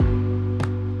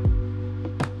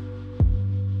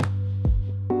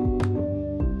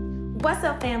What's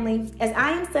up, family? As I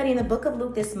am studying the book of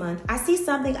Luke this month, I see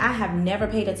something I have never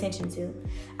paid attention to.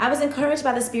 I was encouraged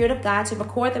by the Spirit of God to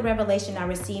record the revelation I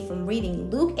received from reading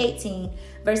Luke 18,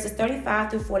 verses 35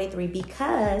 through 43,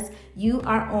 because you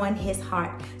are on his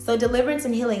heart. So deliverance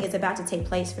and healing is about to take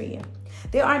place for you.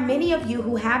 There are many of you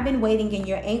who have been waiting in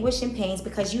your anguish and pains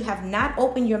because you have not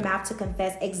opened your mouth to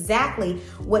confess exactly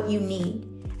what you need.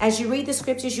 As you read the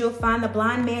scriptures, you'll find the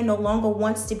blind man no longer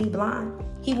wants to be blind.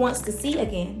 He wants to see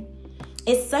again.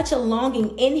 It's such a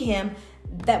longing in him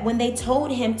that when they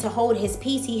told him to hold his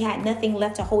peace, he had nothing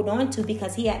left to hold on to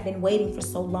because he had been waiting for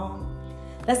so long.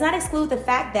 Let's not exclude the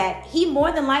fact that he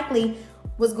more than likely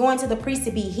was going to the priest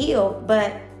to be healed,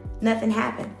 but nothing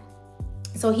happened.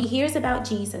 So he hears about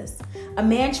Jesus, a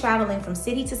man traveling from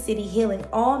city to city, healing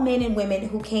all men and women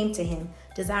who came to him,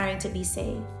 desiring to be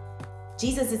saved.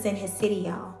 Jesus is in his city,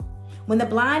 y'all. When the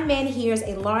blind man hears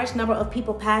a large number of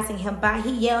people passing him by, he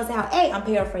yells out, "Hey," I'm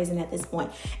paraphrasing at this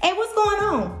point, "Hey, what's going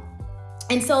on?"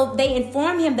 And so they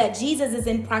inform him that Jesus is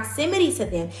in proximity to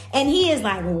them. And he is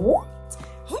like, "What?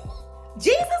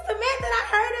 Jesus, the man that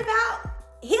I heard about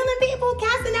healing people,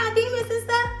 casting out demons and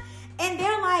stuff?" And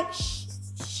they're like, "Shh,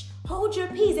 shh, hold your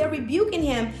peace." They're rebuking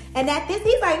him. And at this,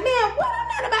 he's like, "Man, what?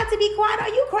 I'm not about to be quiet. Are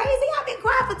you crazy? I've been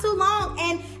quiet for too long."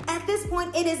 And at this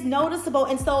point, it is noticeable.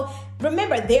 And so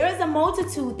remember, there is a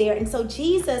multitude there. And so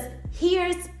Jesus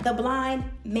hears the blind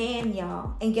man,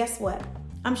 y'all. And guess what?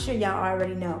 I'm sure y'all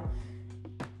already know.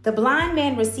 The blind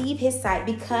man received his sight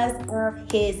because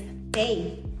of his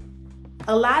faith.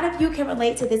 A lot of you can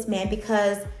relate to this man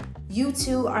because you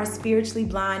too are spiritually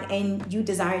blind and you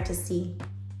desire to see.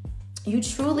 You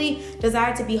truly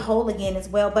desire to be whole again as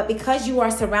well, but because you are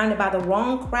surrounded by the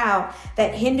wrong crowd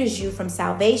that hinders you from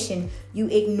salvation, you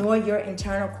ignore your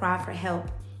internal cry for help.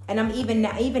 And even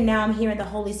now I'm hearing the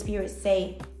Holy Spirit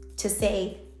say,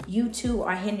 you too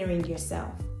are hindering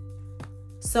yourself.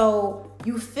 So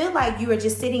you feel like you are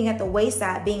just sitting at the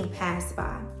wayside being passed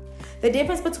by. The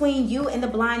difference between you and the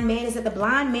blind man is that the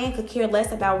blind man could care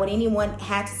less about what anyone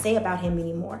had to say about him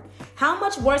anymore. How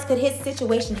much worse could his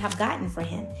situation have gotten for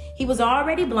him? He was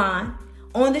already blind,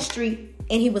 on the street,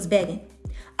 and he was begging.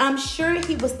 I'm sure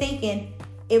he was thinking,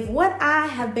 if what I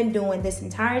have been doing this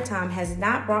entire time has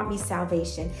not brought me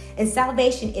salvation, and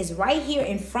salvation is right here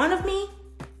in front of me,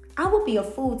 I would be a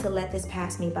fool to let this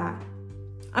pass me by.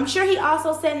 I'm sure he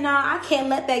also said, "Nah, I can't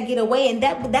let that get away." And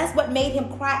that's what made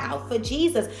him cry out for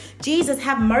Jesus. "Jesus,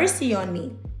 have mercy on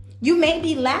me." You may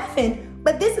be laughing,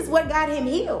 but this is what got him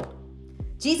healed.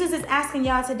 Jesus is asking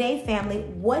y'all today, family,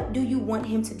 what do you want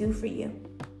him to do for you?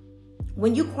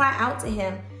 When you cry out to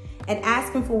him and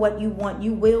ask him for what you want,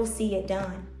 you will see it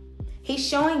done. He's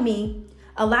showing me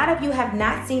a lot of you have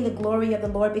not seen the glory of the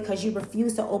Lord because you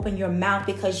refuse to open your mouth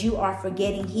because you are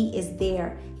forgetting he is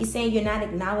there. He's saying you're not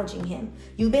acknowledging him.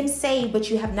 You've been saved, but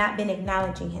you have not been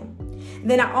acknowledging him.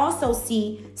 Then I also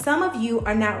see some of you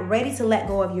are not ready to let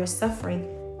go of your suffering,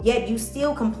 yet you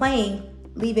still complain,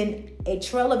 leaving a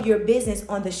trail of your business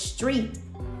on the street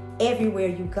everywhere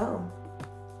you go.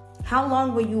 How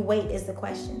long will you wait is the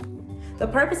question. The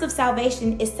purpose of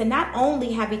salvation is to not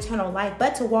only have eternal life,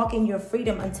 but to walk in your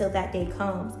freedom until that day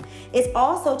comes. It's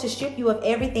also to strip you of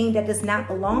everything that does not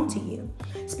belong to you.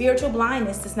 Spiritual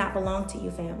blindness does not belong to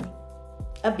you, family.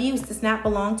 Abuse does not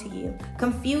belong to you.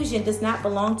 Confusion does not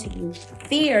belong to you.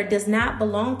 Fear does not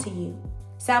belong to you.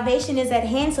 Salvation is at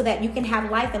hand so that you can have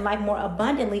life and life more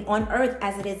abundantly on earth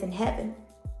as it is in heaven.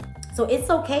 So it's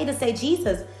okay to say,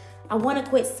 "Jesus, I want to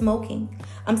quit smoking."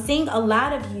 I'm seeing for a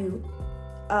lot of you,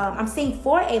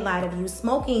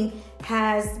 smoking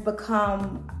has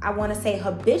become, I want to say,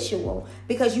 habitual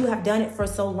because you have done it for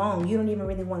so long. You don't even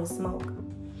really want to smoke.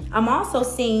 I'm also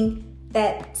seeing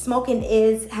that smoking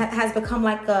has become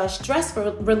like a stress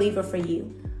reliever for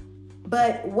you.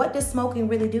 But what does smoking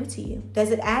really do to you?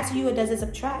 Does it add to you or does it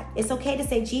subtract? It's okay to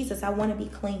say, "Jesus, I want to be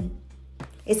clean."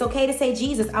 It's okay to say,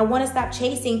 "Jesus, I want to stop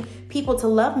chasing people to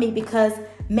love me," because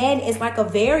man is like a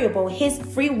variable. His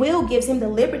free will gives him the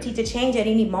liberty to change at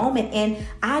any moment. And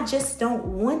I just don't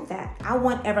want that. I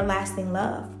want everlasting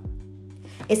love.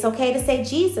 It's okay to say,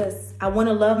 "Jesus, I want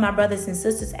to love my brothers and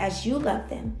sisters as you love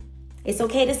them." It's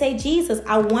okay to say, "Jesus,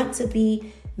 I want to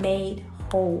be made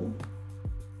whole."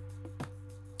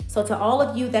 So to all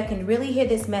of you that can really hear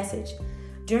this message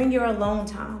during your alone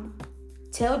time,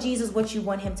 tell Jesus what you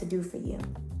want him to do for you.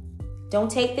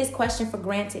 Don't take this question for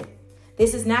granted.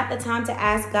 This is not the time to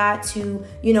ask God to,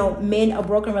 mend a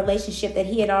broken relationship that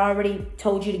he had already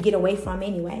told you to get away from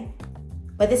anyway.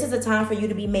 But this is a time for you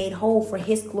to be made whole for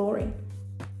his glory.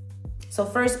 So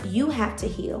first, you have to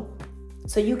heal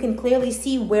so you can clearly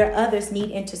see where others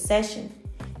need intercession.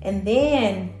 And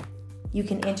then you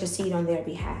can intercede on their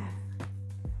behalf.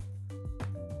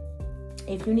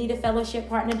 If you need a fellowship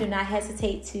partner, do not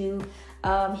hesitate to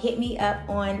hit me up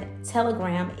on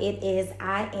Telegram. It is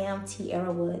I am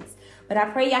Tierra Woods. But I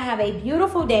pray y'all have a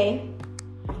beautiful day.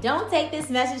 Don't take this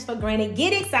message for granted.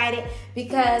 Get excited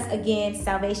because, again,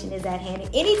 salvation is at hand.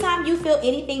 Anytime you feel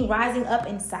anything rising up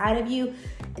inside of you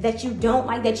that you don't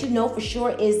like, that you know for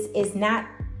sure is not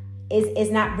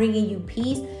bringing you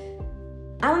peace,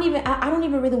 I don't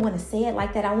even really want to say it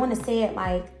like that. I want to say it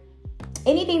like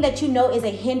anything that you know is a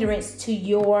hindrance to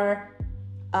your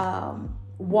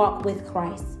walk with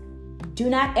Christ. Do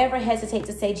not ever hesitate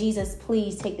to say, Jesus,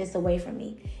 please take this away from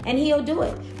me. And he'll do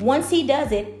it. Once he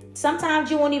does it, sometimes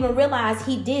you won't even realize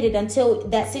he did it until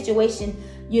that situation,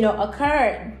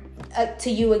 occurred to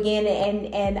you again.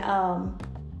 And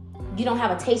you don't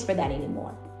have a taste for that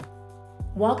anymore.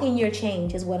 Walk in your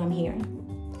change is what I'm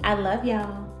hearing. I love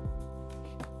y'all.